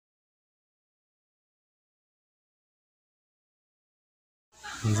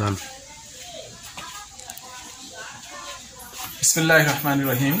জান। বিসমিল্লাহির রহমানির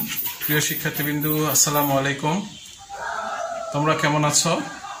রহিম। প্রিয় শিক্ষার্থীবৃন্দু, আসসালামু আলাইকুম। তোমরা কেমন আছো?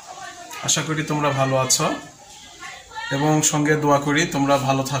 আশা করি তোমরা ভালো আছো এবং সঙ্গে দোয়া করি তোমরা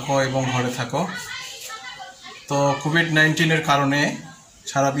ভালো থাকো এবং ঘরে থাকো। তো কোভিড-19 কারণে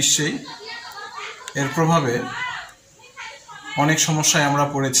সারা বিশ্বেই এর প্রভাবে অনেক সমস্যায় আমরা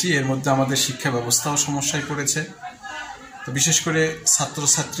পড়েছি। এর মধ্যে আমাদের শিক্ষা ব্যবস্থাও সমস্যায় পড়েছে। তো বিশেষ করে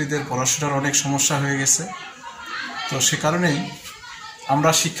ছাত্রছাত্রীদের পড়াশোনার অনেক সমস্যা হয়ে গেছে। তো সে কারণেই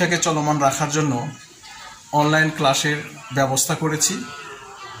আমরা শিক্ষাকে চলমান রাখার জন্য অনলাইন ক্লাসের ব্যবস্থা করেছি।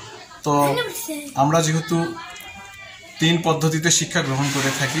 তো আমরা যেহেতু 3 পদ্ধতিতে শিক্ষা গ্রহণ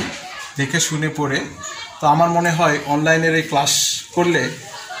করে থাকি, দেখে শুনে পড়ে, তো আমার মনে হয় অনলাইনের এই ক্লাস করলে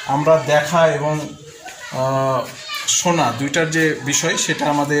আমরা দেখা এবং শোনা দুইটার যে বিষয় সেটা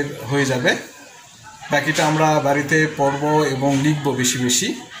আমাদের হয়ে যাবে। বাকিটা আমরা বাড়িতে পড়ব এবং লিখব বেশি বেশি,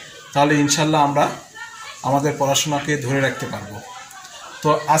 তাহলে ইনশাল্লাহ আমরা আমাদের পড়াশোনাকে ধরে রাখতে পারবো। তো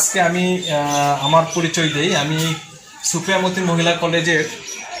আজকে আমি আমার পরিচয় দেই। আমি সুপ্রিয়ামতি মহিলা কলেজের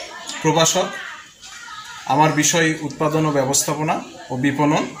প্রভাষক। আমার বিষয় উৎপাদন ও ব্যবস্থাপনা ও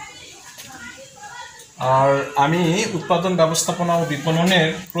বিপণন। আর আমি উৎপাদন ব্যবস্থাপনা ও বিপণনের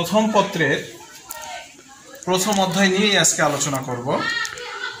প্রথম পত্রের প্রথম অধ্যায় নিয়েই আজকে আলোচনা করব।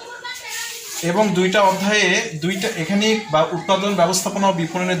 এবং এখানে বা উৎপাদন ব্যবস্থাপনা ও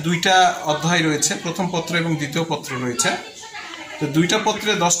বিপণনের 2টা অধ্যায় রয়েছে, প্রথম পত্র এবং দ্বিতীয় পত্র রয়েছে। তো 2টা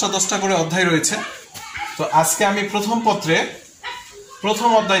পত্রে 10টা করে অধ্যায় রয়েছে। তো আজকে আমি প্রথম পত্রে প্রথম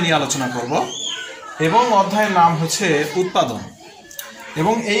অধ্যায় নিয়ে আলোচনা করব এবং অধ্যায়ের নাম হচ্ছে উৎপাদন।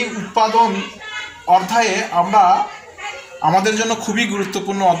 এবং এই উৎপাদন অধ্যায়ে আমাদের জন্য খুবই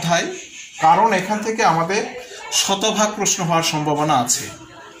গুরুত্বপূর্ণ অধ্যায়, কারণ এখান থেকে আমাদের শতভাগ প্রশ্ন হওয়ার সম্ভাবনা আছে।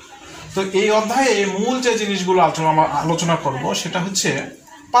 তো এই অধ্যায়ে মূল যে জিনিসগুলো আলোচনা করব সেটা হচ্ছে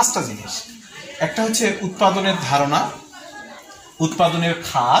 5টা জিনিস। একটা হচ্ছে উৎপাদনের ধারণা, উৎপাদনের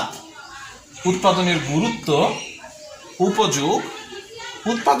খাত, উৎপাদনের গুরুত্ব, উপযোগ,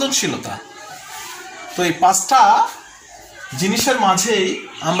 উৎপাদনশীলতা। তো এই 5টা জিনিসের মাঝেই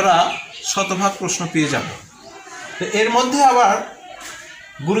আমরা শতভাগ প্রশ্ন পেয়ে যাব। তো এর মধ্যে আবার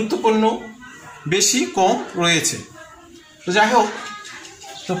গুরুত্বপূর্ণ বেশি কম রয়েছে। তো যাই হোক,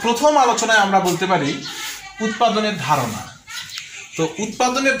 তো প্রথম আলোচনায় আমরা বলতে পারি উৎপাদনের ধারণা। তো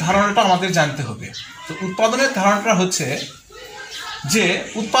উৎপাদনের ধারণাটা আমাদের জানতে হবে। তো উৎপাদনের ধারণাটা হচ্ছে যে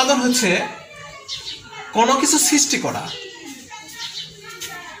উৎপাদন হচ্ছে কোনো কিছু সৃষ্টি করা,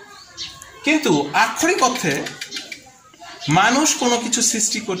 কিন্তু আক্ষরিক অর্থে মানুষ কোনো কিছু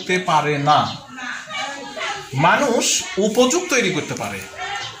সৃষ্টি করতে পারে না, মানুষ উপযোগ তৈরি করতে পারে।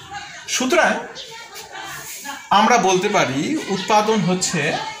 সুতরাং আমরা বলতে পারি উৎপাদন হচ্ছে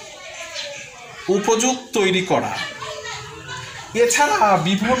উপযোগ তৈরি করা। এছাড়া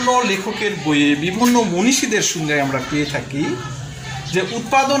বিভিন্ন লেখকের বইয়ে বিভিন্ন মনীষীদের সঙ্গে আমরা পেয়ে থাকি যে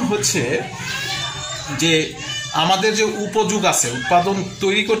উৎপাদন হচ্ছে যে আমাদের যে উপযোগ আছে, উৎপাদন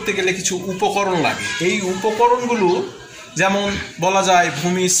তৈরি করতে গেলে কিছু উপকরণ লাগে। এই উপকরণগুলো যেমন বলা যায়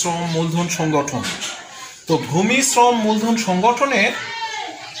ভূমি, শ্রম, মূলধন, সংগঠন। তো ভূমি, শ্রম, মূলধন, সংগঠনের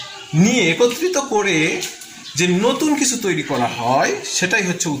নিয়ে একত্রিত করে যে নতুন কিছু তৈরি করা হয় সেটাই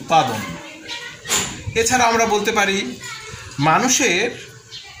হচ্ছে উৎপাদন। এছাড়া আমরা বলতে পারি মানুষের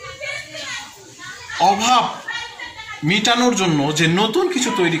অভাব মেটানোর জন্য যে নতুন কিছু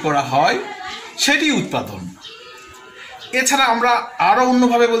তৈরি করা হয় সেটি উৎপাদন। এছাড়া আমরা আরো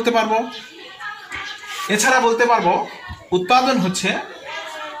অন্যভাবে বলতে পারবো, উৎপাদন হচ্ছে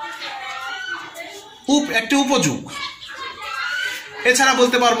একটি উপযোগ। এছাড়া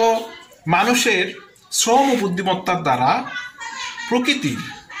বলতে পারবো মানুষের শ্রম ও বুদ্ধিমত্তার দ্বারা প্রকৃতির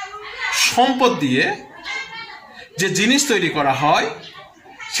সম্পদ দিয়ে যে জিনিস তৈরি করা হয়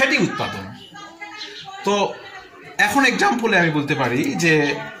সেটি উৎপাদন। তো এখন এক্সাম্পলে আমি বলতে পারি যে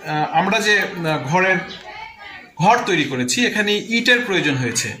আমরা যে ঘর তৈরি করেছি, এখানে ইটের প্রয়োজন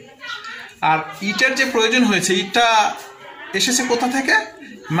হয়েছে। আর ইটের যে প্রয়োজন হয়েছে, ইটটা এসেছে কোথা থেকে?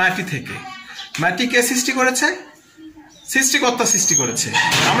 মাটি থেকে। মাটি কে সৃষ্টি করেছে? সৃষ্টিকর্তা সৃষ্টি করেছে,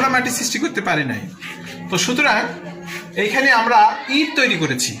 আমরা মাটি সৃষ্টি করতে পারি নাই। তো সুতরাং এইখানে আমরা ইট তৈরি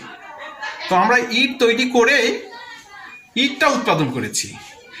করেছি। তো আমরা ইট তৈরি করে ইটটা উৎপাদন করেছি।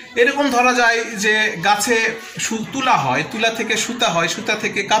 এরকম ধরা যায় যে গাছে তুলা হয়, তুলা থেকে সুতা হয়, সুতা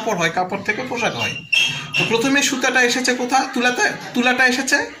থেকে কাপড় হয়, কাপড় থেকে পোশাক হয়। তো প্রথমে সুতাটা এসেছে কোথায়? তুলাটা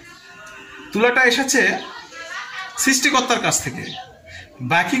এসেছে সৃষ্টিকর্তার কাছ থেকে।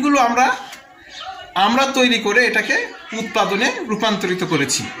 বাকিগুলো আমরা তৈরি করে এটাকে উৎপাদনে রূপান্তরিত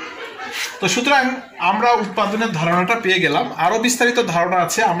করেছি। তো সুতরাং আমরা উৎপাদনের ধারণাটা পেয়ে গেলাম। আরো বিস্তারিত ধারণা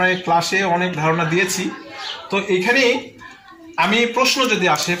আছে, আমরা এই ক্লাসে অনেক ধারণা দিয়েছি। তো এখানে আমি প্রশ্ন যদি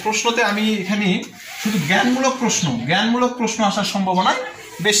আসে, প্রশ্নতে আমি এখানে শুধু জ্ঞানমূলক প্রশ্ন আসার সম্ভাবনা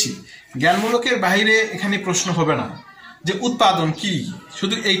বেশি। জ্ঞানমূলকের বাইরে এখানে প্রশ্ন হবে না, যে উৎপাদন কি,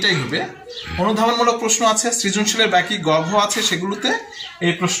 শুধু এইটাই হবে। অনুধাবনমূলক প্রশ্ন আছে, সৃজনশীলের বাকি গল্প আছে, সেগুলোতে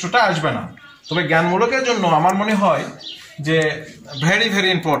এই প্রশ্নটা আসবে না। তবে জ্ঞানমূলকের জন্য আমার মনে হয় যে ভেরি ভেরি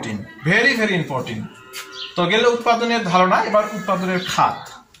ইম্পর্টেন্ট। তো গেলে উৎপাদনের ধারণা, এবার উৎপাদনের খাত।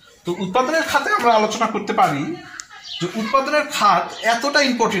 তো উৎপাদনের খাতে আমরা আলোচনা করতে পারি যে উৎপাদনের খাত এতটা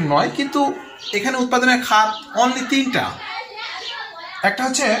ইম্পর্টেন্ট নয়, কিন্তু এখানে উৎপাদনের খাত অনলি তিনটা। একটা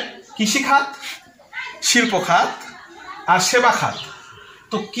হচ্ছে কৃষি খাত, শিল্প খাত আর সেবা খাত।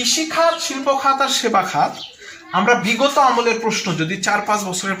 তো কৃষি খাত, শিল্প খাত আর সেবা খাত আমরা বিগত আমলের প্রশ্ন যদি 4-5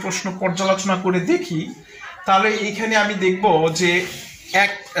 বছরের প্রশ্ন পর্যালোচনা করে দেখি, তাহলে এইখানে আমি দেখব যে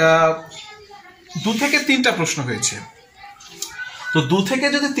 2 থেকে 3টা প্রশ্ন হয়েছে। তো 2 থেকে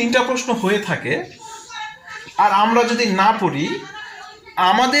যদি 3টা প্রশ্ন হয়ে থাকে আর আমরা যদি না পড়ি,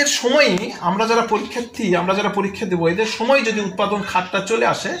 আমাদের সময়ই আমরা যারা পরীক্ষার্থী, আমরা যারা পরীক্ষা দেবো, এদের সময় যদি উৎপাদন খাতটা চলে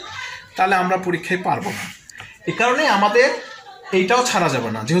আসে, তাহলে আমরা পরীক্ষায় পারবো না। এ কারণে আমাদের এইটাও ছাড়া যাবে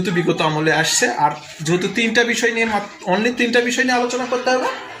না, যেহেতু বিগত আমলে আসছে, আর যেহেতু 3টা বিষয় নিয়ে, অনলি 3টা বিষয় নিয়ে আলোচনা করতে হবে,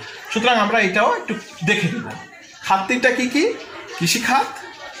 সুতরাং আমরা এটাও একটু দেখে দেব। খাত 3টা কি কি? কৃষি খাত,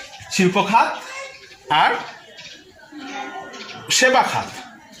 শিল্প খাত আর সেবা খাত।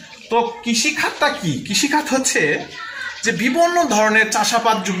 তো কৃষি খাতটা কি? কৃষি খাত হচ্ছে যে বিভিন্ন ধরনের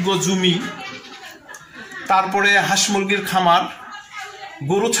চাষাবাদযোগ্য জমি, তারপরে হাঁস মুরগির খামার,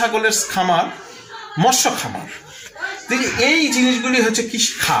 গরু ছাগলের খামার, মৎস্য খামার, এই জিনিসগুলি হচ্ছে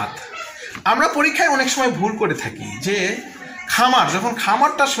কৃষি খাত। আমরা পরীক্ষায় অনেক সময় ভুল করে থাকি যে খামার, যখন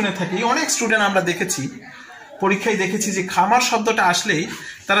খামারটা শুনে থাকি, অনেক স্টুডেন্ট আমরা দেখেছি, পরীক্ষায় দেখেছি যে খামার শব্দটা আসলেই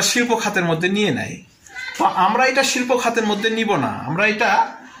তারা শিল্প খাতের মধ্যে নিয়ে নেয়। তো আমরা এটা শিল্প খাতের মধ্যে নিব না, আমরা এটা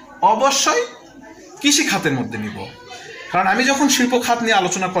অবশ্যই কৃষি খাতের মধ্যে নিব। কারণ আমি যখন শিল্প খাত নিয়ে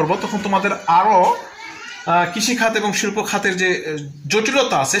আলোচনা করব, তখন তোমাদের আরও কৃষি খাত এবং শিল্প খাতের যে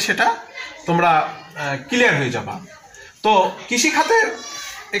জটিলতা আছে সেটা তোমরা ক্লিয়ার হয়ে যাবা। তো কৃষি খাতের,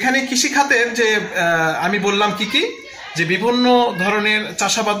 এখানে কৃষি খাতের যে আমি বললাম কি কি, যে বিভিন্ন ধরনের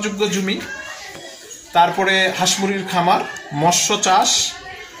চাষাবাদযোগ্য জমি, তারপরে হাঁস মুরগির খামার, মৎস্য চাষ,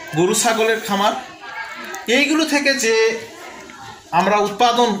 গরু ছাগলের খামার, এইগুলো থেকে যে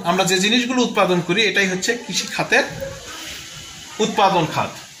আমরা যে জিনিসগুলো উৎপাদন করি, এটাই হচ্ছে কৃষি খাতের উৎপাদন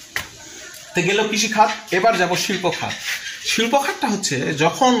খাত। তো গেল কৃষি খাত। এবার যাব শিল্প খাত। শিল্প খাতটা হচ্ছে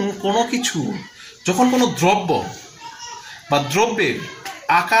যখন কোনো দ্রব্য বা দ্রব্যের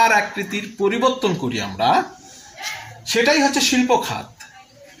আকার আকৃতির পরিবর্তন করি আমরা, সেটাই হচ্ছে শিল্প খাত।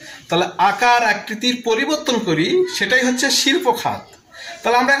 তাহলে আকার আকৃতির পরিবর্তন করি, সেটাই হচ্ছে শিল্প খাত।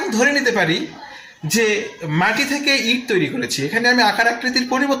 তাহলে আমরা এখন ধরে নিতে পারি যে মাটি থেকে ইট তৈরি করেছি, এখানে আমি আকার আকৃতির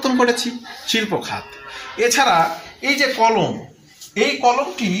পরিবর্তন করেছি, শিল্প খাত। এছাড়া এই যে কলম, এই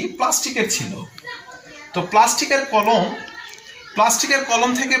কলমটি প্লাস্টিকের ছিল, তো প্লাস্টিকের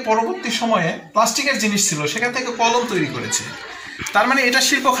কলম থেকে পরবর্তী সময়ে প্লাস্টিকের জিনিস ছিল, সেখান থেকে কলম তৈরি করেছে, তার মানে এটা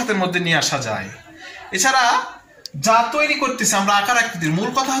শিল্প খাতের মধ্যে নিয়ে আসা যায়। এছাড়া যা তৈরি করতেছে আমরা আকার আকৃতির, মূল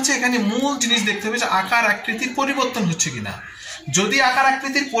কথা হচ্ছে এখানে মূল জিনিস দেখতে হবে যে আকার আকৃতির পরিবর্তন হচ্ছে কিনা। যদি আকার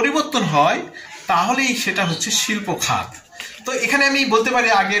আকৃতির পরিবর্তন হয়, তাহলেই সেটা হচ্ছে শিল্প খাত। তো এখানে আমি বলতে পারি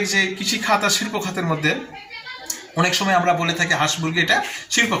আগের যে কৃষি খাত আর শিল্প খাতের মধ্যে অনেক সময় আমরা বলে থাকি হাঁস মুরগি এটা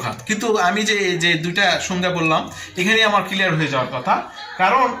শিল্প খাত, কিন্তু আমি যে দুইটা সংজ্ঞা বললাম, এখানেই আমার ক্লিয়ার হয়ে যাওয়ার কথা।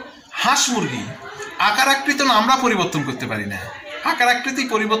 কারণ হাঁস মুরগি আকার আকৃতি আমরা পরিবর্তন করতে পারি না, আকার আকৃতি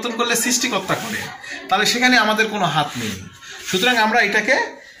পরিবর্তন করলে সৃষ্টিকর্তা করে, তাহলে সেখানে আমাদের কোনো হাত নেই। সুতরাং আমরা এটাকে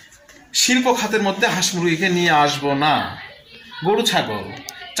শিল্প খাতের মধ্যে হাঁস মুরগিকে নিয়ে আসবো না। গরু ছাগল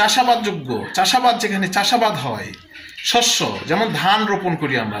চাষাবাদযোগ্য, চাষাবাদ যেখানে চাষাবাদ হয়, শস্য যেমন ধান রোপণ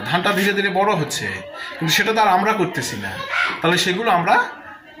করি আমরা, ধানটা ধীরে ধীরে বড় হচ্ছে, কিন্তু সেটা তো আর আমরা করতেছি না, তাহলে সেগুলো আমরা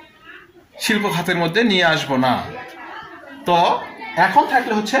শিল্প খাতের মধ্যে নিয়ে আসবো না। তো এখন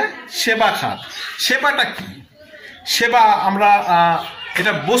থাকলে হচ্ছে সেবা খাত। সেবাটা কি? সেবা আমরা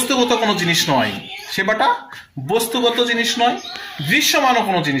এটা বস্তুগত কোনো জিনিস নয়, সেবাটা বস্তুগত জিনিস নয়, দৃশ্যমানও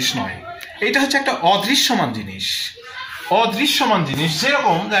কোনো জিনিস নয়, এটা হচ্ছে একটা অদৃশ্যমান জিনিস। অদৃশ্যমান জিনিস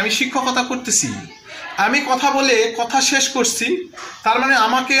যেরকম আমি শিক্ষকতা করতেছি, আমি কথা বলে কথা শেষ করছি, তার মানে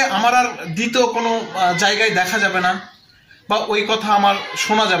আমার আর দ্বিতীয় কোনো জায়গায় দেখা যাবে না, বা ওই কথা আমার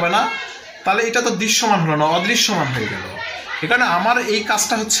শোনা যাবে না, তাহলে এটা তো দৃশ্যমান হলো না, অদৃশ্যমান হয়ে গেল। এখানে আমার এই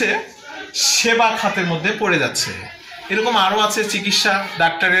কাজটা হচ্ছে সেবা খাতের মধ্যে পড়ে যাচ্ছে। এরকম আরও আছে, চিকিৎসা,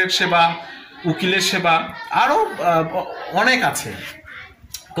 ডাক্তারের সেবা, উকিলের সেবা, আরও অনেক আছে।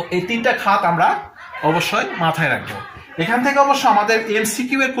 তো এই 3টা খাত আমরা অবশ্যই মাথায় রাখবো। এখান থেকে অবশ্য আমাদের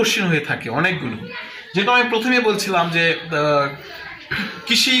এমসিকিউ এর কোশ্চেন হয়ে থাকে অনেকগুলো, যেটা আমি প্রথমে বলছিলাম যে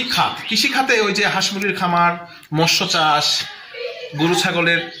কৃষি খাতে ওই যে হাঁস মুরগির খামার, মৎস্য চাষ, গরু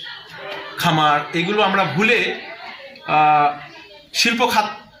ছাগলের খামার, এগুলো আমরা ভুলে শিল্প খাত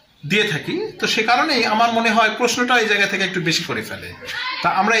দিয়ে থাকি। তো সে কারণেই আমার মনে হয় প্রশ্নটা এই জায়গা থেকে একটু বেশি করে ফেলে। তা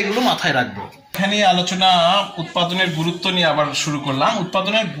আমরা এগুলো মাথায় রাখবো। এখানে আলোচনা উৎপাদনের গুরুত্ব নিয়ে আবার শুরু করলাম।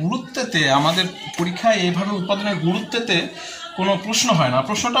 উৎপাদনের গুরুত্বতে আমাদের পরীক্ষায় এইভাবে উৎপাদনের গুরুত্বতে কোনো প্রশ্ন হয় না।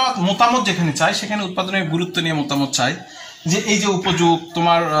 প্রশ্নটা মতামত যেখানে চাই সেখানে উৎপাদনের গুরুত্ব নিয়ে মতামত চাই, যে এই যে উপযোগ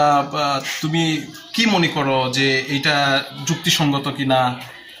তোমার তুমি কি মনে করো যে এইটা যুক্তিসঙ্গত কিনা।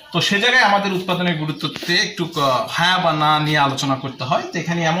 তো সে জায়গায় আমাদের উৎপাদনের গুরুত্বতে একটু হ্যাঁ বা না নিয়ে আলোচনা করতে হয়। তো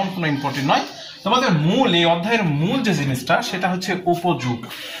এখানে এমন কোনো ইম্পর্টেন্ট নয়। তোমাদের মূল এই অধ্যায়ের মূল যে জিনিসটা সেটা হচ্ছে উপযোগ।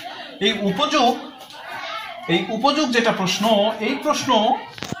 এই উপযোগ যেটা প্রশ্ন, এই প্রশ্ন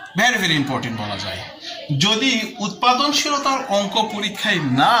ভেরি ভেরি ইম্পর্টেন্ট বলা যায়। যদি উৎপাদনশীলতার অঙ্ক পরীক্ষায়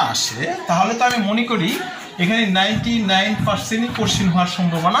না আসে তাহলে তো আমি মনে করি এখানে 99% কোশ্চেন হওয়ার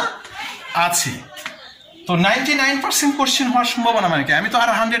সম্ভাবনা আছে। তো 99% কোশ্চেন হওয়ার সম্ভাবনা মানে কি, আমি তো আর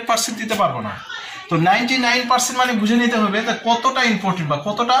 100% দিতে পারবো না। তো 99% মানে বুঝে নিতে হবে তা কতটা ইম্পর্টেন্ট বা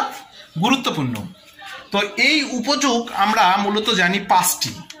কতটা গুরুত্বপূর্ণ। তো এই উপযোগ আমরা মূলত জানি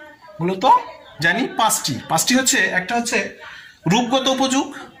পাঁচটি হচ্ছে, একটা হচ্ছে রূপগত উপযোগ,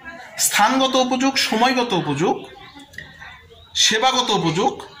 স্থানগত উপযোগ, সময়গত উপযোগ, সেবাগত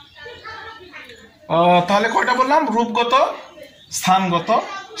উপযোগ। তাহলে কয়টা বললাম? রূপগত, স্থানগত,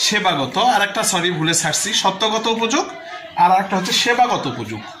 সেবাগত, আর একটা ভুলে ছাড়ছি, সত্যগত উপযোগ, আর একটা হচ্ছে সেবাগত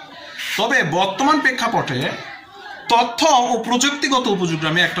উপযোগ। তবে বর্তমান প্রেক্ষাপটে তথ্য ও প্রযুক্তিগত উপযোগ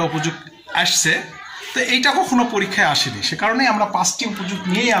নামে একটা উপযোগ আসছে। তো এইটা কখনো পরীক্ষায় আসেনি, সে কারণে আমরা 5টি উপযোগ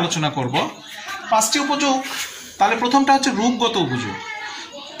নিয়েই আলোচনা করব। 5টি উপযোগ, তাহলে প্রথমটা হচ্ছে রূপগত উপযোগ।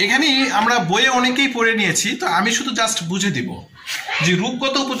 এখানে আমরা বইয়ে অনেকেই পড়ে নিয়েছি, তো আমি শুধু জাস্ট বুঝে দিব যে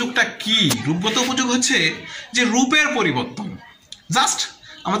রূপগত উপযোগটা কি। রূপগত উপযোগ হচ্ছে যে রূপের পরিবর্তন। জাস্ট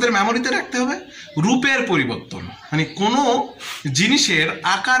আমাদের মেমোরিতে রাখতে হবে রূপের পরিবর্তন, মানে কোনো জিনিসের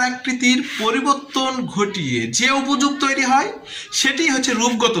আকার আকৃতির পরিবর্তন ঘটিয়ে যে উপযোগ তৈরি হয় সেটি হচ্ছে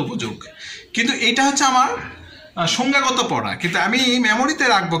রূপগত উপযোগ। কিন্তু এটা হচ্ছে আমার সংজ্ঞাগত পড়া, কিন্তু আমি মেমোরিতে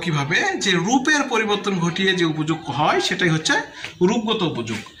রাখবো কিভাবে যে রূপের পরিবর্তন ঘটিয়ে যে উপযোগ হয় সেটাই হচ্ছে রূপগত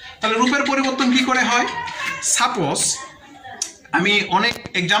উপযোগ। তাহলে রূপের পরিবর্তন কি করে হয়? সাপোজ আমি অনেক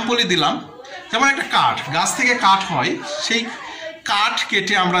এক্সাম্পলই দিলাম, যেমন একটা কাঠ, গাছ থেকে কাঠ হয়, সেই কাঠ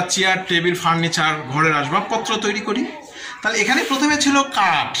কেটে আমরা চেয়ার, টেবিল, ফার্নিচার, ঘরের আসবাবপত্র তৈরি করি। তাহলে এখানে প্রথমে ছিল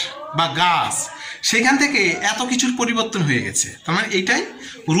কাঠ বা গাছ, সেখান থেকে এত কিছুর পরিবর্তন হয়ে গেছে। তার মানে এইটাই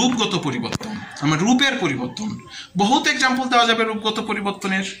রূপগত পরিবর্তন, আমার রূপের পরিবর্তন। বহুত এক্সাম্পল দেওয়া যাবে রূপগত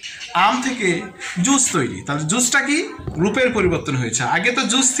পরিবর্তনের। আম থেকে জুস তৈরি, তাহলে জুসটা কি? রূপের পরিবর্তন হয়েছে। আগে তো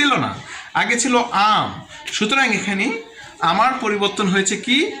জুস ছিল না, আগে ছিল আম। সুতরাং এখানে আমার পরিবর্তন হয়েছে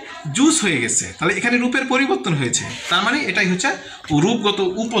কি? জুস হয়ে গেছে। তাহলে এখানে রূপের পরিবর্তন হয়েছে, তার মানে এটাই হচ্ছে রূপগত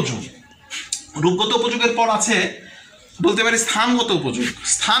উপযোগ। রূপগত উপযোগের পর আছে বলতে পারি স্থানগত উপযোগ।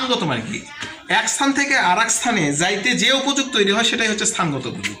 স্থানগত মানে কি? এক স্থান থেকে আর এক স্থানে যাইতে যে উপযোগ তৈরি হয় সেটাই হচ্ছে স্থানগত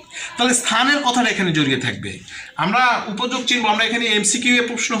উপযোগ। তাহলে স্থানের কথাটা এখানে জড়িয়ে থাকবে। আমরা উপযোগ চিনব, আমরা এখানে এমসিকিউ এ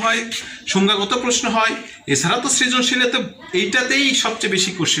প্রশ্ন হয়, সংজ্ঞাগত প্রশ্ন হয়, এছাড়া তো সৃজনশীলতে এইটাতেই সবচেয়ে বেশি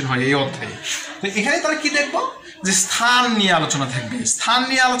কোশ্চেন হয় এই অধ্যায়ে। তো এখানে তারা কি দেখবো? যে স্থান নিয়ে আলোচনা থাকবে, স্থান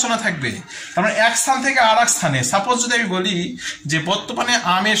নিয়ে আলোচনা থাকবে। তার মানে এক স্থান থেকে আর এক স্থানে, সাপোজ যদি আমি বলি যে বর্তমানে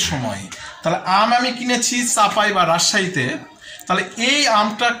আমের সময়, তাহলে আম আমি কিনেছি চাপাই বা রাজশাহীতে, তাহলে এই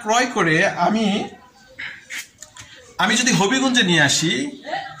আমটা ক্রয় করে আমি যদি হবিগঞ্জে নিয়ে আসি,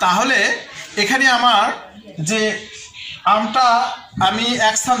 তাহলে এখানে আমার যে আমটা আমি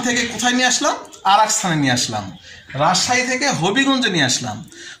এক স্থান থেকে কোথায় নিয়ে আসলাম? আর এক স্থানে নিয়ে আসলাম, রাজশাহী থেকে হবিগঞ্জে নিয়ে আসলাম।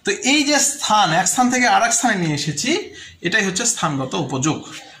 তো এই যে স্থান, এক স্থান থেকে আর এক স্থানে নিয়ে এসেছি, এটাই হচ্ছে স্থানগত উপযোগ।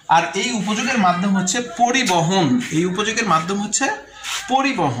 আর এই উপযোগের মাধ্যম হচ্ছে পরিবহন। এই উপযোগের মাধ্যম হচ্ছে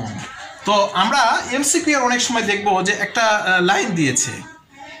পরিবহন। তো আমরা এমসিকিউ এর অনেক সময় দেখব যে একটা লাইন দিয়েছে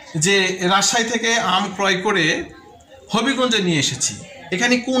যে রাজশাহী থেকে আম ক্রয় করে হবিগঞ্জে নিয়ে এসেছি,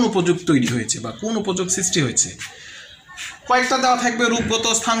 এখানে কোন উপযোগ তৈরি হয়েছে বা কোন উপযোগ সৃষ্টি হয়েছে? কয়েকটা দেওয়া থাকবে, রূপগত,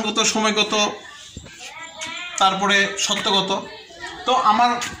 স্থানগত, সময়গত, তারপরে সত্যগত। তো আমার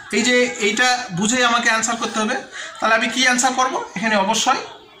এই যে এইটা বুঝে আমাকে অ্যান্সার করতে হবে। তাহলে আমি কি অ্যান্সার করব? এখানে অবশ্যই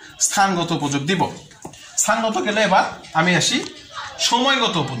স্থানগত উপযোগ দিব। স্থানগত গেলে এবার আমি আসি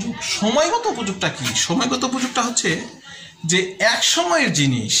সময়গত উপযোগ। সময়গত উপযোগটা কি? সময়গত উপযোগটা হচ্ছে যে এক সময়ের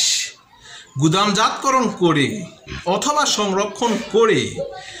জিনিস গুদামজাতকরণ করে অথবা সংরক্ষণ করে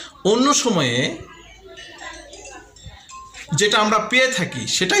অন্য সময়ে যেটা আমরা পেয়ে থাকি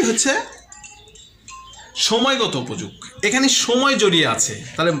সেটাই হচ্ছে সময়গত উপযোগ। এখানে সময় জড়িয়ে আছে,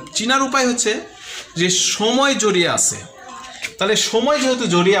 তাহলে চিনার উপায় হচ্ছে যে সময় জড়িয়ে আছে। তাহলে সময় যেহেতু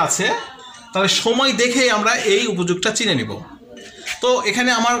জড়িয়ে আছে, তাহলে সময় দেখেই আমরা এই উপযোগটা চিনে নিব। তো এখানে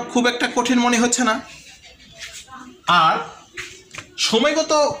আমার খুব একটা কঠিন মনে হচ্ছে না। আর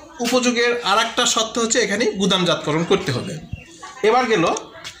সময়গত উপযোগের আর একটা শর্ত হচ্ছে এখানে গুদামজাতকরণ করতে হবে। এবার গেল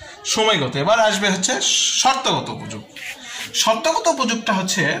সময়গত, এবার আসবে হচ্ছে শর্তগত উপযোগ। শর্তগত উপযোগটা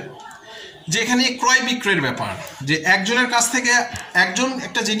হচ্ছে যে এখানে ক্রয় বিক্রয়ের ব্যাপার, যে একজনের কাছ থেকে একজন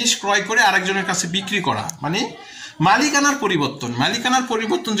একটা জিনিস ক্রয় করে আরেকজনের কাছে বিক্রি করা, মানে মালিকানার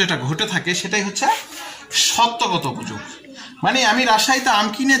পরিবর্তন যেটা ঘটে থাকে সেটাই হচ্ছে শর্তগত উপযোগ। মানে আমি রাজশাহীতে আম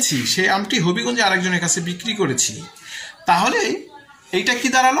কিনেছি, সেই আমটি হবিগঞ্জে আরেকজনের কাছে বিক্রি করেছি, তাহলে এইটা কি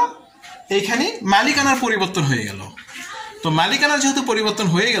দাঁড়ালো, এইখানে মালিকানার পরিবর্তন হয়ে গেল। তো মালিকানার যেহেতু পরিবর্তন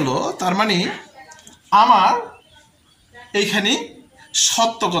হয়ে গেল, তার মানে আমার এইখানে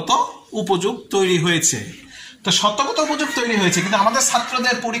শর্তগত উপযোগ তৈরি হয়েছে। তো শর্তগত উপযোগ তৈরি হয়েছে, কিন্তু আমাদের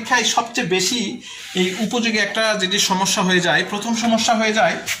ছাত্রদের পরীক্ষায় সবচেয়ে বেশি এই উপযোগে একটা যেটি সমস্যা হয়ে যায়, প্রথম সমস্যা হয়ে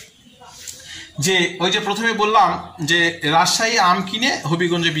যায় যে ওই যে প্রথমে বললাম যে রাজশাহী আম কিনে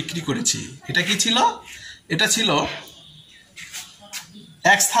হবিগঞ্জে বিক্রি করেছি, এটা কি ছিল, এটা ছিল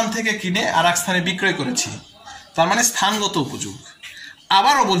এক স্থান থেকে কিনে আর এক স্থানে বিক্রয় করেছি, তার মানে স্থানগত উপযোগ।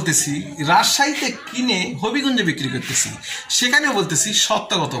 আবারও বলতেছি রাজশাহীতে কিনে হবিগঞ্জে বিক্রি করতেছি, সেখানেও বলতেছি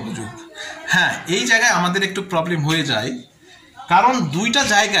শর্তগত উপযোগ। হ্যাঁ, এই জায়গায় আমাদের একটু প্রবলেম হয়ে যায়, কারণ দুইটা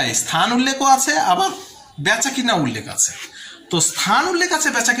জায়গায় স্থান উল্লেখও আছে, আবার বেচা কিনা উল্লেখ আছে। তো স্থান উল্লেখ আছে,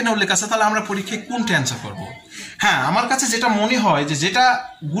 বেচা কিনা উল্লেখ আছে, তাহলে আমরা পরীক্ষায় কোনটা অ্যান্সার করব? হ্যাঁ, আমার কাছে যেটা মনে হয় যে যেটা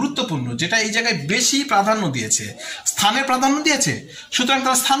গুরুত্বপূর্ণ, যেটা এই জায়গায় বেশি প্রাধান্য দিয়েছে, স্থানের প্রাধান্য দিয়েছে, সুতরাং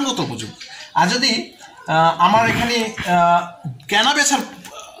তারা স্থানগত উপযোগ। আর যদি আমার এখানে কেনা বেচার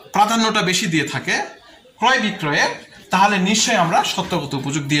প্রাধান্যটা বেশি দিয়ে থাকে ক্রয় বিক্রয়ের, তাহলে নিশ্চয়ই আমরা শর্তগত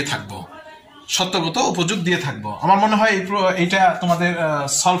উপযোগ দিয়ে থাকবো, শর্তগত উপযোগ দিয়ে থাকবো। আমার মনে হয় এইটা তোমাদের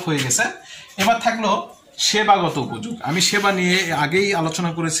সলভ হয়ে গেছে। এবার থাকলো সেবাগত উপযোগ। আমি সেবা নিয়ে আগেই আলোচনা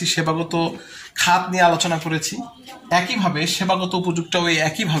করেছি, সেবাগত খাত নিয়ে আলোচনা করেছি, একইভাবে সেবাগত উপযোগটাও এই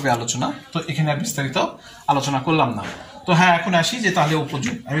একইভাবে আলোচনা, তো এখানে আর বিস্তারিত আলোচনা করলাম না। তো হ্যাঁ, এখন আসি যে তাহলে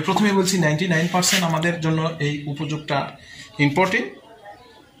উপযোগ। আমি প্রথমে বলছি 99% আমাদের জন্য এই উপযোগটা ইম্পর্টেন্ট।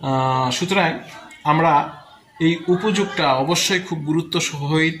 সুতরাং আমরা এই উপযোগটা অবশ্যই খুব গুরুত্ব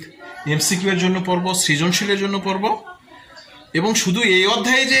সহিত এমসিকিউ এর জন্য পড়ব, সৃজনশীলের জন্য পড়ব, এবং শুধু এই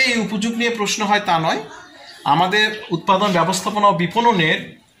অধ্যায়ে যে এই উপযোগ নিয়ে প্রশ্ন হয় তা নয়, আমাদের উৎপাদন ব্যবস্থাপনা ও বিপণনের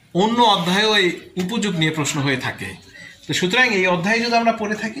অন্য অধ্যায়েও এই উপযোগ নিয়ে প্রশ্ন হয়ে থাকে। তো সুতরাং এই অধ্যায়ে যদি আমরা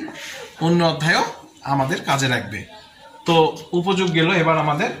পড়ে থাকি, অন্য অধ্যায়ও আমাদের কাজে লাগবে। তো উপযোগ গেল, এবার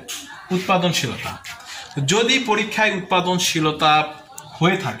আমাদের উৎপাদনশীলতা। যদি পরীক্ষায় উৎপাদনশীলতা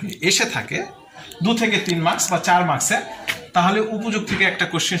হয়ে থাকে, এসে থাকে 2 থেকে 3 মার্কস বা 4 মার্কসে, তাহলে উপযোগ থেকে একটা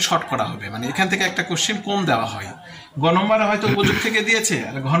কোশ্চেন শর্ট করা হবে, মানে এখান থেকে একটা কোশ্চেন কম দেওয়া হয়। গ নম্বরে হয়তো উপযোগ থেকে দিয়েছে,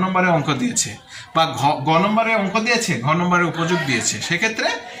 আর ঘ নম্বরে অঙ্ক দিয়েছে, বা গ নম্বরে অঙ্ক দিয়েছে, ঘ নম্বরে উপযোগ দিয়েছে, সেক্ষেত্রে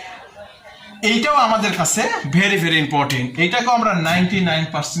এইটাও আমাদের কাছে ভেরি ভেরি ইম্পর্টেন্ট। এইটাকেও আমরা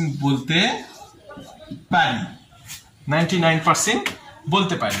 99% বলতে পারি, 99%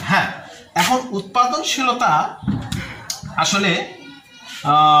 বলতে পারি। হ্যাঁ, এখন উৎপাদনশীলতা আসলে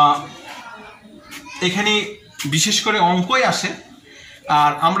এখানে বিশেষ করে অঙ্কই আসে,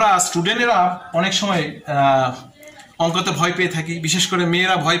 আর আমরা স্টুডেন্টেরা অনেক সময় অঙ্কতে ভয় পেয়ে থাকি, বিশেষ করে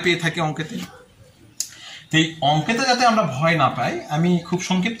মেয়েরা ভয় পেয়ে থাকে অঙ্কেতে। তো এই অঙ্কেতে যাতে আমরা ভয় না পাই, আমি খুব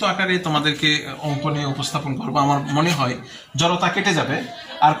সংক্ষিপ্ত আকারে তোমাদেরকে অঙ্ক নিয়ে উপস্থাপন করবো। আমার মনে হয় জড়তা কেটে যাবে,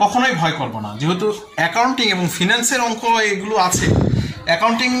 আর কখনোই ভয় করবো না, যেহেতু অ্যাকাউন্টিং এবং ফিনান্সের অঙ্ক এগুলো আছে।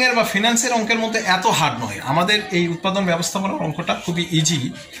 অ্যাকাউন্টিং এর বা ফিনান্সের অঙ্কের মধ্যে এত হার্ড নয়। আমাদের এই উৎপাদন ব্যবস্থাপনার অঙ্কটা খুবই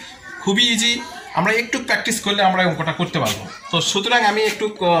ইজি। আমরা একটু প্র্যাকটিস করলে আমরা অঙ্কটা করতে পারবো। তো সুতরাং আমি একটু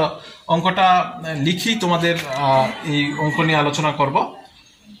অঙ্কটা লিখি, তোমাদের এই অঙ্ক নিয়ে আলোচনা করব।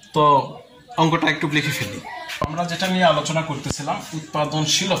 তো অঙ্কটা একটু লিখে ফেলি। আমরা যেটা নিয়ে আলোচনা করতেছিলাম,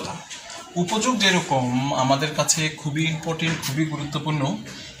 উৎপাদনশীলতা। উপযোগ যেরকম আমাদের কাছে খুবই ইম্পর্টেন্ট, খুবই গুরুত্বপূর্ণ,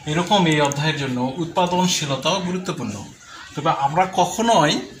 এরকম এই অধ্যায়ের জন্য উৎপাদনশীলতাও গুরুত্বপূর্ণ। তবে আমরা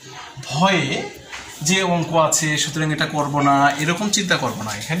কখনোই ভয়ে যে অঙ্ক আছে সুতরাং এটা করব না, এরকম চিন্তা করব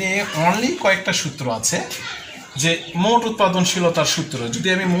না। এখানে অনলি কয়েকটা সূত্র আছে, যে মোট উৎপাদনশীলতার সূত্র। যদি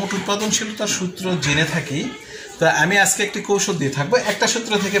আমি মোট উৎপাদনশীলতার সূত্র জেনে থাকি, তা আমি আজকে একটি কৌশল দিয়ে থাকবো, একটা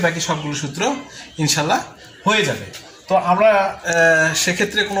সূত্র থেকে বাকি সবগুলো সূত্র ইনশাল্লাহ হয়ে যাবে। তো আমরা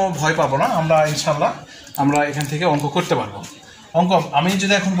সেক্ষেত্রে কোনো ভয় পাবো না, আমরা ইনশাল্লাহ আমরা এখান থেকে অঙ্ক করতে পারবো। আমি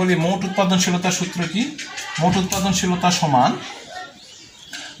যদি এখন বলি মোট উৎপাদনশীলতার সূত্র কি, মোট উৎপাদনশীলতা সমান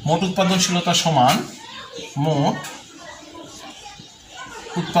মোট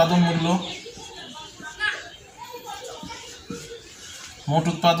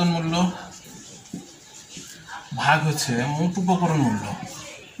উৎপাদন মূল্য ভাগ হচ্ছে মোট উপকরণ মূল্য।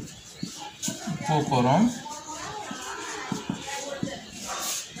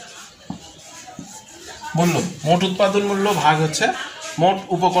 মোট উৎপাদন মূল্য ভাগ হচ্ছে মোট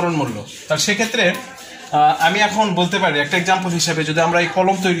উপকরণ মূল্য। তার সেক্ষেত্রে আমি এখন বলতে পারি একটা এক্সাম্পল হিসেবে, যদি আমরা এই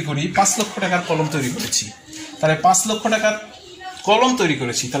কলম তৈরি করি, 5 লক্ষ টাকার কলম তৈরি করেছি, তাহলে 5 লক্ষ টাকার কলম তৈরি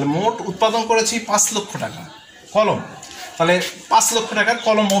করেছি, তাহলে মোট উৎপাদন করেছি 5 লক্ষ টাকা কলম, তাহলে 5 লক্ষ টাকার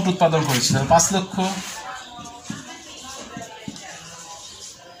কলম মোট উৎপাদন করেছি, তাহলে 5 লক্ষ।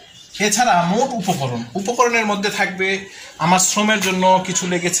 এছাড়া মোট উপকরণের মধ্যে থাকবে আমার শ্রমের জন্য কিছু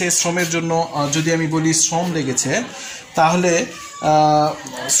লেগেছে, শ্রমের জন্য যদি আমি বলি শ্রম লেগেছে, তাহলে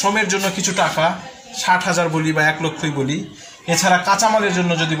শ্রমের জন্য কিছু টাকা 60,000 বলি বা 1 লক্ষই বলি। এছাড়া কাঁচামালের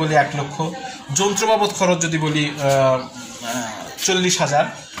জন্য যদি বলি 1 লক্ষ, যন্ত্র বাবদ খরচ যদি বলি 40,000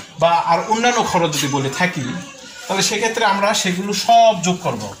 বা আর অন্যান্য খরচ যদি বলে থাকি, তাহলে সেক্ষেত্রে আমরা সেগুলো সব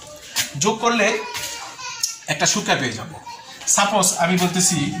যোগ করলে একটা সংখ্যা পেয়ে যাব। সাপোজ আমি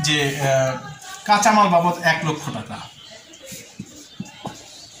বলতেছি যে কাঁচামাল বাবদ 1 লক্ষ টাকা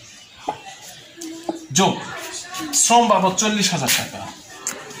যোগ শ্রম বাবদ 40,000 টাকা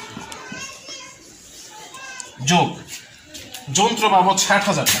যোগ যন্ত্র বাবদ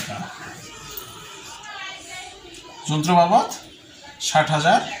 60,000 টাকা, যন্ত্র বাবদ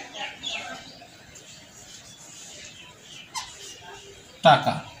 60,000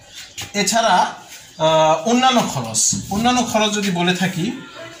 টাকা। এছাড়া অন্যান্য খরচ যদি বলে থাকি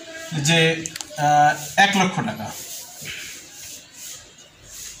যে 1 লক্ষ টাকা,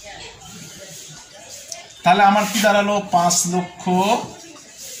 তাহলে আমার কি দাঁড়ালো 5 লক্ষ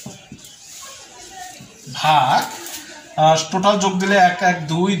ভাগ টোটাল যোগ দিলে 1 1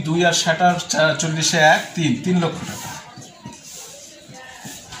 2 2 আর 60 আর 40 1 3 লক্ষ টাকা।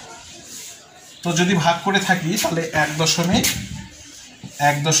 তো যদি ভাগ করে থাকি তাহলে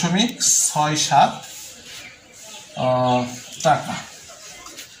 1.67 টাকা।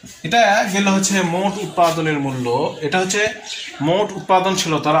 এটা গেল হচ্ছে মোট উৎপাদনের মূল্য, এটা হচ্ছে মোট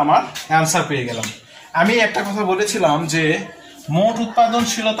উৎপাদনশীলতার আমার অ্যান্সার পেয়ে গেলাম। আমি একটা কথা বলেছিলাম যে মোট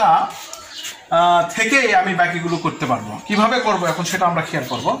উৎপাদনশীলতা থেকেই আমি বাকিগুলো করতে পারবো। কিভাবে করব এখন সেটা আমরা খেয়াল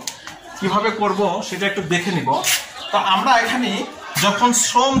করব, কিভাবে করব সেটা একটু দেখে নিব। তো আমরা এখানে যখন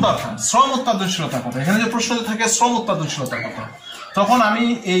শ্রম দরকার, শ্রম উৎপাদনশীলতার কথা, এখানে যে প্রশ্নতে থাকে শ্রম উৎপাদনশীলতার কথা, তখন আমি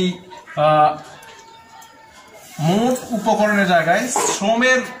এই মোট উপকরণের জায়গায়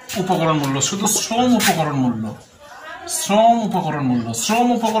শ্রমের উপকরণ মূল্য, শুধু শ্রম উপকরণ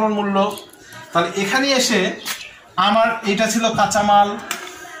মূল্য, তাহলে এখানে এসে আমার এটা ছিল কাঁচামাল,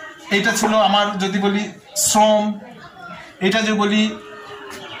 এটা ছিল আমার যদি বলি শ্রম, এটা যদি বলি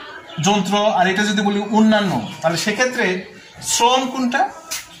যন্ত্র, আর এটা যদি বলি অন্যান্য, তাহলে সেক্ষেত্রে শ্রম কোনটা,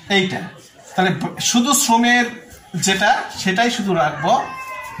 এইটা, তাহলে শুধু শ্রমের যেটা সেটাই শুধু রাখবো,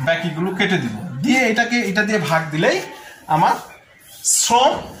 বাকিগুলো কেটে দিব, দিয়ে এটা দিয়ে ভাগ দিলেই আমার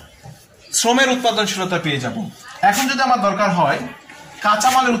শ্রমের উৎপাদনশীলতা পেয়ে যাব। এখন যদি আমার দরকার হয়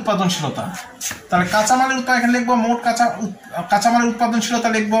কাঁচামালের উৎপাদনশীলতা, তাহলে কাঁচামালের এখানে লিখবো মোট কাঁচামালের উৎপাদনশীলতা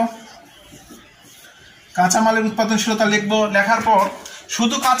লিখবো, লেখার পর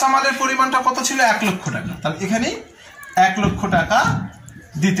শুধু কাঁচামালের পরিমাণটা কত ছিল 1 লক্ষ টাকা, তাহলে এখানে 1 লক্ষ টাকা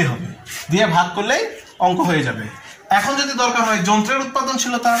দিতে হবে, দিয়ে ভাগ করলেই অঙ্ক হয়ে যাবে। এখন যদি দরকার হয় যন্ত্রের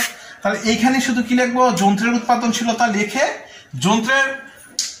উৎপাদনশীলতা, তাহলে এইখানে শুধু কি লিখবো, যন্ত্রের উৎপাদনশীলতা লিখে যন্ত্রের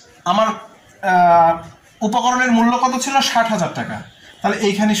আমার উপকরণের মূল্য কত ছিল 60,000 টাকা, তাহলে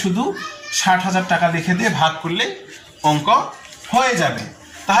এইখানে শুধু 60,000 টাকা লিখে দিয়ে ভাগ করলে অঙ্ক হয়ে যাবে।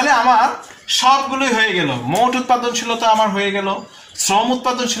 তাহলে আমার সবগুলোই হয়ে গেল, মোট উৎপাদনশীলতা আমার হয়ে গেল, শ্রম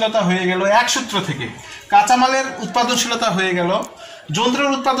উৎপাদনশীলতা হয়ে গেল এক সূত্র থেকে, কাঁচামালের উৎপাদনশীলতা হয়ে গেল, যন্ত্রের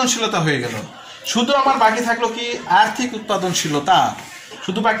উৎপাদনশীলতা হয়ে গেল, শুধু আমার বাকি থাকলো কি আর্থিক উৎপাদনশীলতা,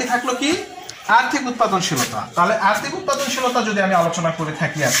 তাহলে আর্থিক উৎপাদনশীলতা যদি আমি আলোচনা করে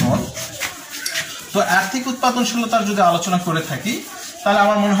থাকি এখন, তো আর্থিক উৎপাদনশীলতার যদি আলোচনা করে থাকি তাহলে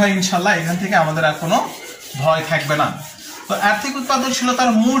আমার মনে হয় ইনশাল্লাহ এখান থেকে আমাদের আর কোনো ভয় থাকবে না। তো আর্থিক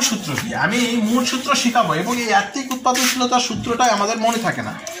উৎপাদনশীলতার মূল সূত্র কি, আমি মূল সূত্র শিখাবো, এবং এই আর্থিক উৎপাদনশীলতার সূত্রটাই আমাদের মনে থাকে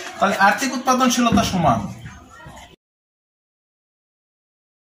না। তাহলে আর্থিক উৎপাদনশীলতা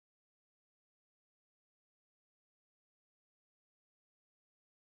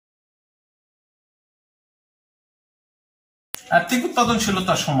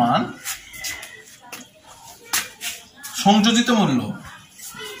সমান সংযোজিত মূল্য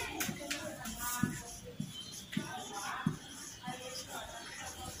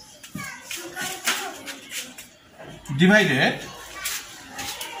ডিভাইডেড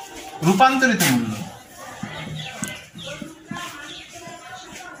রূপান্তরিত মূল্য।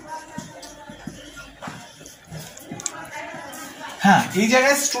 হ্যাঁ, এই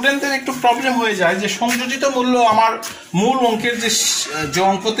জায়গায় স্টুডেন্টদের একটু প্রবলেম হয়ে যায় যে সংযোজিত মূল্য আমার মূল অঙ্কের যে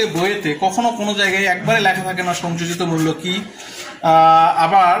অঙ্কতে বইয়েতে কখনো কোনো জায়গায় একবারে লেখা থাকে না সংযোজিত মূল্য কি,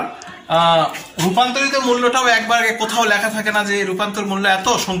 আবার রূপান্তরিত মূল্যটাও একবার কোথাও লেখা থাকে না যে রূপান্তর মূল্য এত,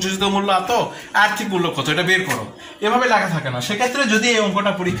 সংযোজিত মূল্য এত, আর্থিক মূল্য কত, এটা বের করো, এভাবে লেখা থাকে না। সেক্ষেত্রে যদি এই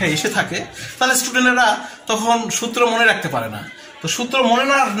অঙ্কটা পরীক্ষায় এসে থাকে তাহলে স্টুডেন্টরা তখন সূত্র মনে রাখতে পারে না। তো সূত্র মনে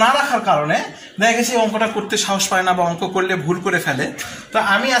না রাখার কারণে দেখা গেছে অঙ্কটা করতে সাহস পায় না বা অঙ্ক করলে ভুল করে ফেলে। তো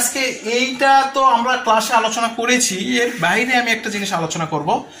আমি আজকে এইটা তো আমরা ক্লাসে আলোচনা করেছি, এর বাইরে আমি একটা জিনিস আলোচনা করব,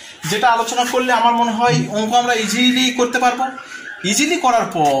 যেটা আলোচনা করলে আমার মনে হয় অঙ্ক আমরা ইজিলি করতে পারবো। ইজিলি করার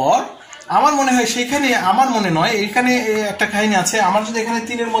পর আমার মনে হয় সেইখানে, আমার মনে নয়, এইখানে একটা কাহিনী আছে, আমার যদি এখানে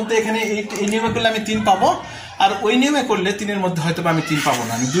 3-এর মধ্যে এখানে এই নিয়মে করলে আমি 3 পাবো, আর ওই নিয়মে করলে 3-এর মধ্যে হয়তো আমি 3 পাবো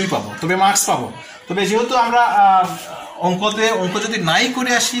না, আমি 2 পাবো, তবে মার্কস পাবো। তবে যেহেতু আমরা অঙ্ক যদি নাই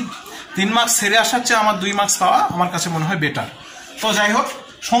করে আসি, 3 মার্কস ছেড়ে আসার চেয়ে আমার 2 মার্কস পাওয়া আমার কাছে মনে হয় বেটার। তো যাই হোক,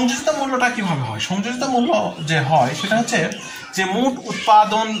 সংযোজিত মূল্যটা কিভাবে হয়? সংযোজিত মূল্য যে হয় সেটা হচ্ছে যে মোট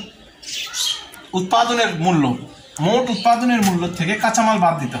উৎপাদনের মূল্য থেকে কাঁচামাল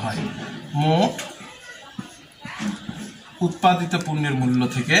বাদ দিতে হয়। মোট উৎপাদিত পণ্যের মূল্য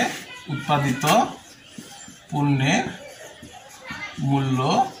থেকে উৎপাদিত পণ্যের মূল্য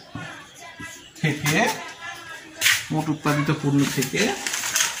থেকে মোট উৎপাদিত পণ্য থেকে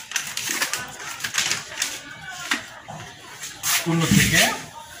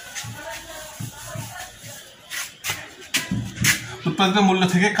উৎপাদিত মূল্য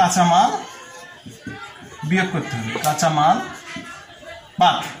থেকে কাঁচামাল বিয়োগ করতে হবে, কাঁচামাল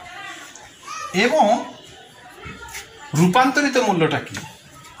বাদ। এবং রূপান্তরিত মূল্যটা কি?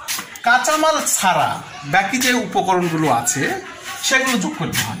 কাঁচামাল ছাড়া বাকি যে উপকরণগুলো আছে সেগুলো যোগ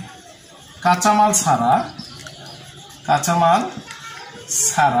করতে হয়। কাঁচামাল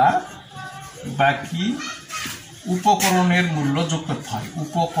ছাড়া বাকি উপকরণের মূল্য যোগ করতে হয়।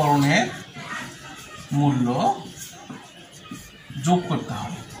 উপকরণের মূল্য যোগ করতে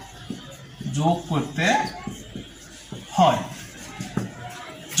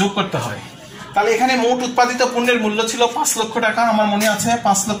হয়। তাহলে এখানে মোট উৎপাদিত পণ্যের মূল্য ছিল 5 লক্ষ টাকা, আমার মনে আছে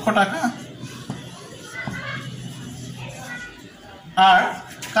 5 লক্ষ টাকা। আর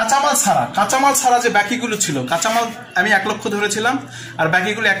কাঁচামাল ছাড়া যে বাকিগুলো ছিল, কাঁচামাল আমি 1 লক্ষ ধরেছিলাম, আর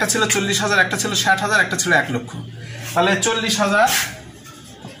বাকিগুলো একটা ছিল 40,000, একটা ছিল 60,000, একটা ছিল 1 লক্ষ। তাহলে 40,000,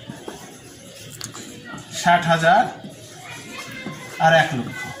 60,000 আর 1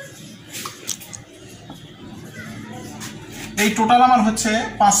 লক্ষ, এই টোটাল আমার হচ্ছে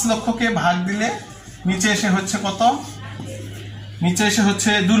 5 লক্ষকে ভাগ দিলে নিচে এসে হচ্ছে কত? নিচে এসে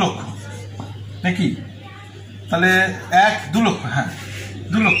হচ্ছে 2 লক্ষ নাকি? তাহলে 2 লক্ষ, হ্যাঁ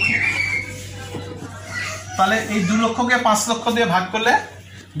 2 লক্ষ। তাহলে এই 2 লক্ষকে 5 লক্ষ দিয়ে ভাগ করলে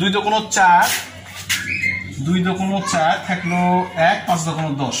 2 দোকানো 4, 2 দোকানো 4 থাকলো 1, 5 দোকানো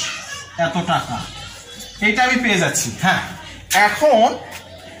 10, এত টাকা। এইটা আমি পেয়ে যাচ্ছি। হ্যাঁ, এখন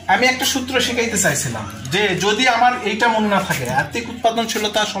আমি একটা সূত্র শিখাইতে চাইছিলাম যে যদি আমার এইটা মনে না থাকে, আর্থিক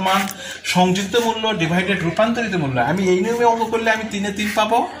উৎপাদনশীলতা সমান সংযোজিত মূল্য ডিভাইডেড রূপান্তরিত মূল্য, আমি এই নিয়মে অঙ্ক করলে আমি 3-এ 3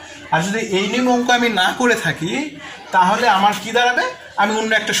 পাবো। আর যদি এই নিয়মে অঙ্ক আমি না করে থাকি তাহলে আমার কি দাঁড়াবে? আমি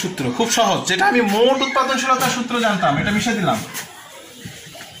অন্য একটা সূত্র, খুব সহজ, যেটা আমি মোট উৎপাদনশীলতার সূত্র জানতাম, এটা মিশিয়ে দিলাম।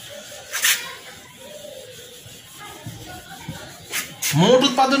 মোট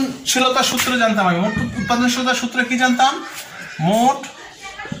উৎপাদনশীলতার সূত্র জানতাম আমি। মোট উৎপাদনশীলতার সূত্র কি জানতাম? মোট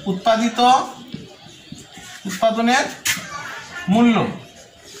উৎপাদনের মূল্য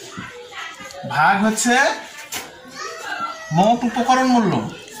ভাগ হচ্ছে মোট উপকরণ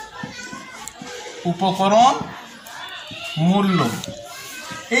মূল্য।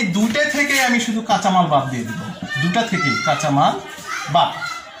 এই দুটো থেকে আমি শুধু কাঁচামাল বাদ দিয়ে দিব, দুটা থেকেই কাঁচামাল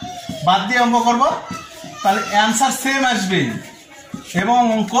বাদ দিয়ে অঙ্ক করব, তাহলে অ্যান্সার সেম আসবে এবং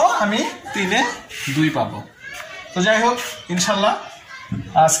অঙ্ক আমি 3-এ 2 পাবো। তো যাই হোক, ইনশাল্লাহ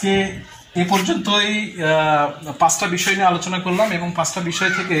আজকে এই পর্যন্তই 5টা বিষয় নিয়ে আলোচনা করলাম, এবং 5টা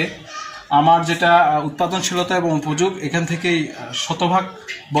বিষয় থেকে আমার যেটা উৎপাদনশীলতা এবং উপযোগ, এখান থেকেই শতভাগ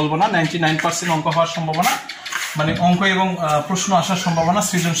বলবো না, 99% অঙ্ক হওয়ার সম্ভাবনা, মানে অঙ্ক এবং প্রশ্ন আসার সম্ভাবনা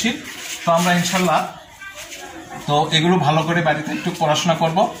সৃজনশীল। তো আমরা ইনশাল্লাহ তো এগুলো ভালো করে বাড়িতে একটু পড়াশোনা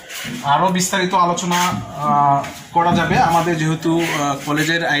করব, আরও বিস্তারিত আলোচনা করা যাবে। আমাদের যেহেতু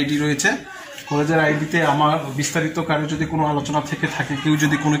কলেজের আইডি রয়েছে, কলেজের আইডিতে আমার বিস্তারিত কারো যদি কোনো আলোচনা থেকে থাকে, কেউ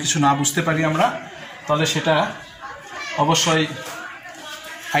যদি কোনো কিছু না বুঝতে পারি আমরা, তাহলে সেটা অবশ্যই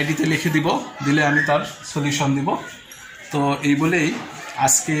আইডিতে লিখে দিলে আমি তার সলিউশন দিব। তো এই বলেই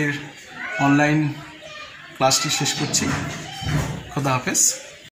আজকের অনলাইন ক্লাসটি শেষ করছি। খোদা হাফেজ।